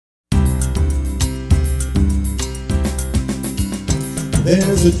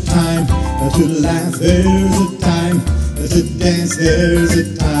there's a time to laugh, there's a time to dance, there's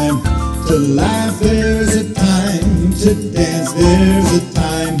a time to laugh, there's a time to dance, there's a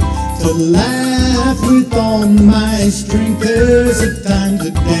time to laugh with all my strength, there's a time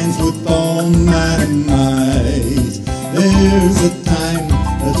to dance with all my might. There's a time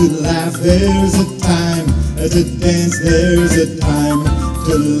to laugh, there's a time to dance, there's a time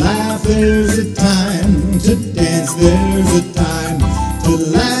to laugh, there's a time to dance, there's a time to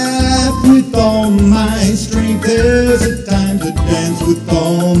laugh with all my strength, there's a time to dance with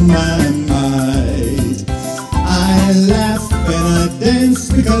all my might. I laugh and I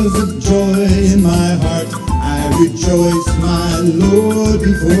dance because of joy in my heart. I rejoice, my Lord,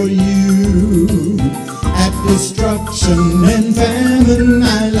 before you. At destruction and famine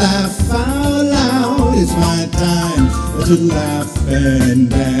I laugh out loud. It's my time to laugh and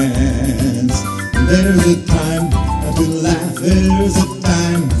dance. There's a time to laugh, there's a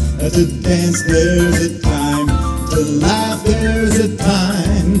time to dance, there's a time to laugh, there's a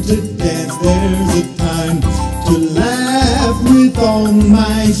time to dance, there's a time to laugh with all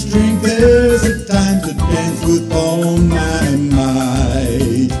my strength, there's a time to dance with all my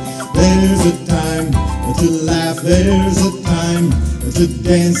might. There's a time to laugh, there's a time to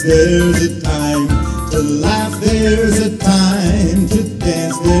dance, there's a time to laugh, there's a time to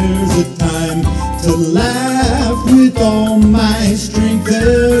dance, there's a time to laugh with all my strength,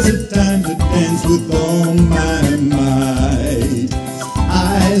 there's a time to dance with all my might.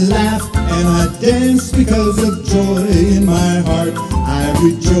 I laugh and I dance because of joy in my heart. I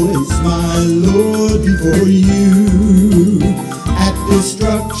rejoice, my Lord, before you. At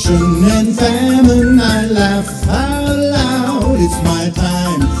destruction and famine I laugh out loud. It's my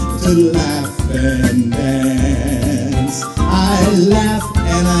time to laugh and dance. I laugh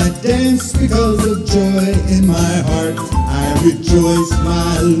and I dance because of joy in my heart. I rejoice,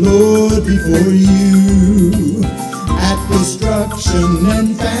 my Lord, before you. At destruction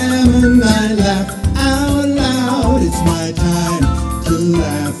and famine I laugh out loud. It's my time to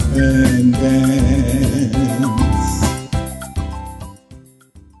laugh and dance.